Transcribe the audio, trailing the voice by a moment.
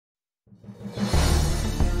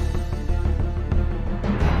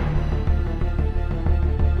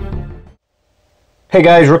Hey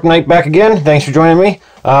guys, Rook Knight back again. Thanks for joining me.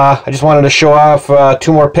 I just wanted to show off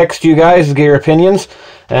two more picks to you guys to get your opinions.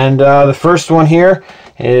 And the first one here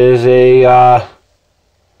is a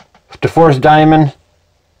deforest diamond,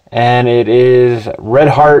 and it is red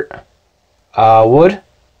heart wood.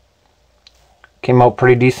 Came out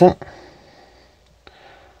pretty decent.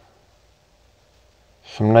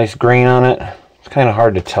 Some nice grain on it. It's kind of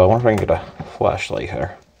hard to tell. I wonder if I can get a flashlight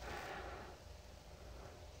here.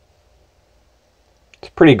 It's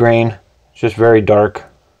pretty grain. It's just very dark.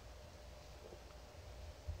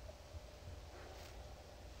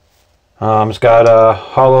 It's got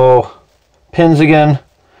hollow pins again.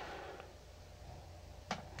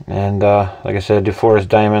 And like I said, deforest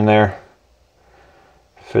diamond there.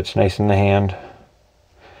 Fits nice in the hand.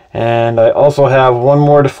 And I also have one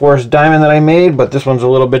more deforest diamond that I made, but this one's a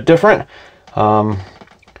little bit different.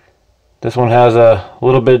 This one has a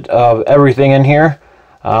little bit of everything in here.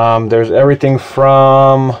 There's everything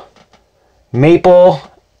from maple,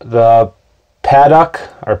 the paddock,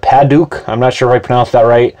 or paddock, I'm not sure if I pronounced that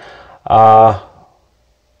right,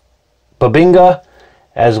 babinga,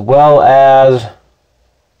 as well as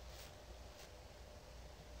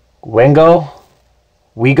Wego,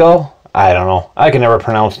 I don't know. I can never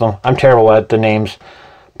pronounce them. I'm terrible at the names,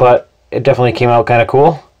 but it definitely came out kind of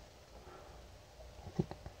cool.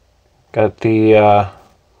 Got the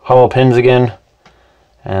hollow pins again,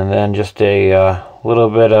 and then just a little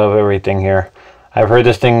bit of everything here. I've heard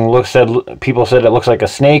this thing people said it looks like a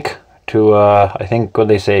snake. To I think what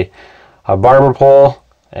they say, a barber pole,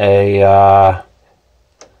 a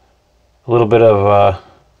little bit of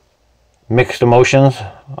mixed emotions,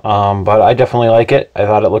 but I definitely like it. I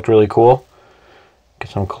thought it looked really cool.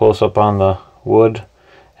 Get some close up on the wood.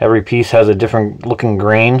 Every piece has a different looking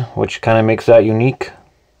grain, which kind of makes that unique.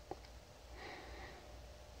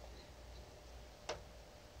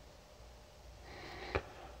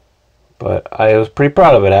 But I was pretty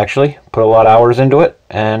proud of it, actually. Put a lot of hours into it,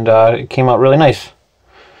 and it came out really nice.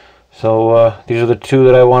 So these are the two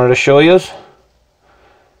that I wanted to show you.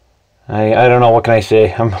 I don't know, what can I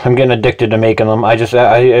say? I'm getting addicted to making them. I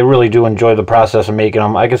really do enjoy the process of making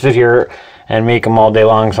them. I can sit here and make them all day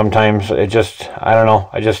long sometimes. I don't know.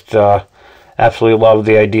 I just absolutely love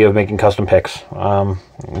the idea of making custom picks.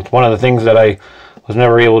 It's one of the things that I was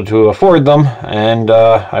never able to afford them, and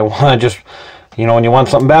I want to just, you know, when you want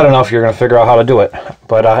something bad enough, you're going to figure out how to do it.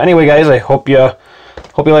 But anyway, guys, I hope you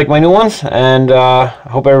like my new ones, and I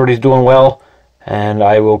hope everybody's doing well, and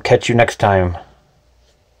I will catch you next time.